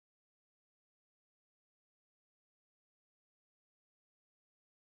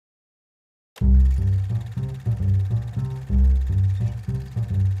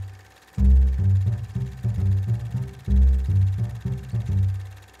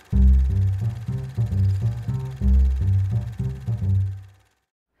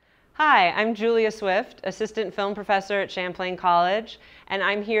Hi, I'm Julia Swift, Assistant Film Professor at Champlain College, and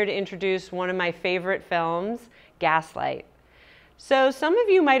I'm here to introduce one of my favorite films, Gaslight. So some of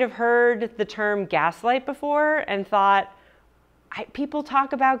you might have heard the term gaslight before and thought, people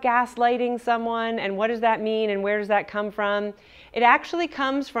talk about gaslighting someone, and what does that mean, and where does that come from? It actually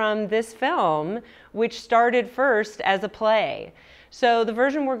comes from this film, which started first as a play. So the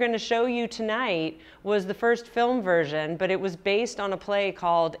version we're going to show you tonight was the first film version, but it was based on a play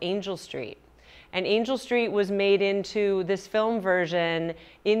called Angel Street. And Angel Street was made into this film version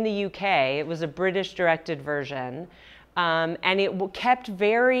in the UK. It was a British directed version. And it kept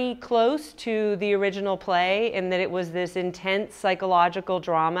very close to the original play in that it was this intense psychological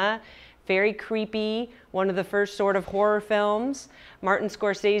drama, very creepy, one of the first sort of horror films. Martin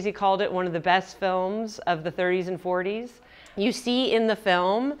Scorsese called it one of the best films of the 30s and 40s. You see in the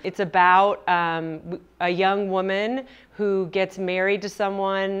film, it's about a young woman who gets married to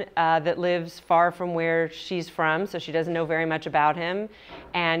someone that lives far from where she's from, so she doesn't know very much about him.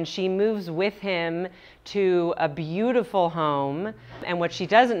 And she moves with him to a beautiful home. And what she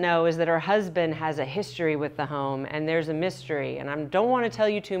doesn't know is that her husband has a history with the home, and there's a mystery. And I don't want to tell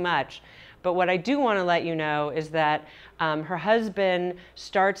you too much, but what I do want to let you know is that her husband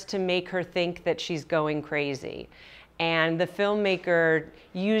starts to make her think that she's going crazy. And the filmmaker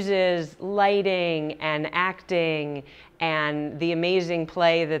uses lighting and acting and the amazing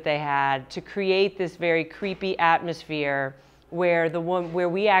play that they had to create this very creepy atmosphere where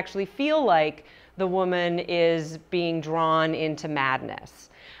we actually feel like the woman is being drawn into madness.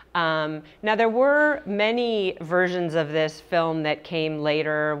 Now there were many versions of this film that came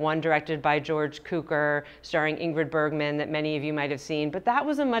later, one directed by George Cukor, starring Ingrid Bergman, that many of you might have seen, but that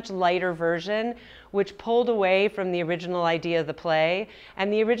was a much lighter version which pulled away from the original idea of the play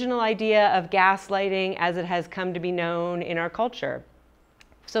and the original idea of gaslighting as it has come to be known in our culture.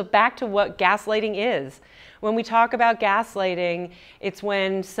 So back to what gaslighting is. When we talk about gaslighting, it's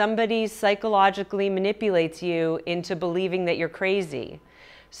when somebody psychologically manipulates you into believing that you're crazy.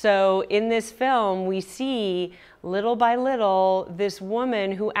 So in this film, we see little by little this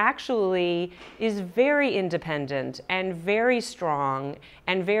woman who actually is very independent and very strong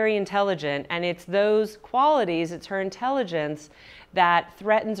and very intelligent. And it's those qualities, it's her intelligence that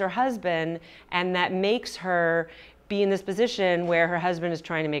threatens her husband and that makes her be in this position where her husband is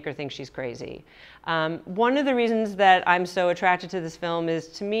trying to make her think she's crazy. One of the reasons that I'm so attracted to this film is,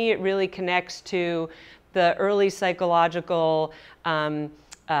 to me, it really connects to the early psychological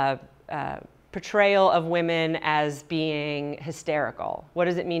portrayal of women as being hysterical. What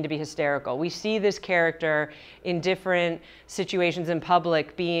does it mean to be hysterical? We see this character in different situations in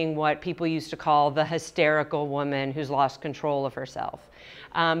public being what people used to call the hysterical woman who's lost control of herself.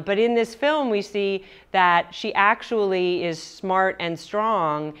 But in this film, we see that she actually is smart and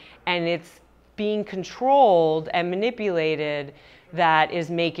strong, and it's being controlled and manipulated that is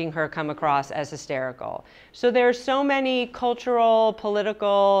making her come across as hysterical. So there are so many cultural,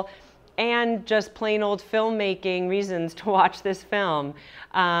 political, and just plain old filmmaking reasons to watch this film.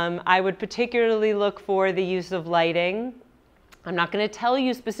 I would particularly look for the use of lighting. I'm not going to tell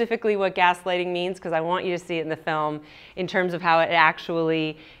you specifically what gaslighting means because I want you to see it in the film in terms of how it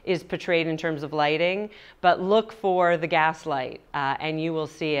actually is portrayed in terms of lighting, but look for the gaslight and you will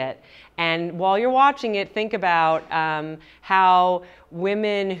see it. And while you're watching it, think about how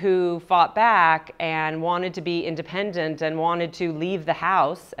women who fought back and wanted to be independent and wanted to leave the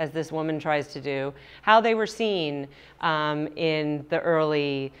house, as this woman tries to do, how they were seen in the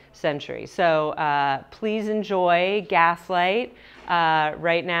early century. So please enjoy Gaslight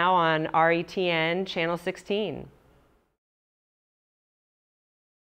right now on RETN Channel 16.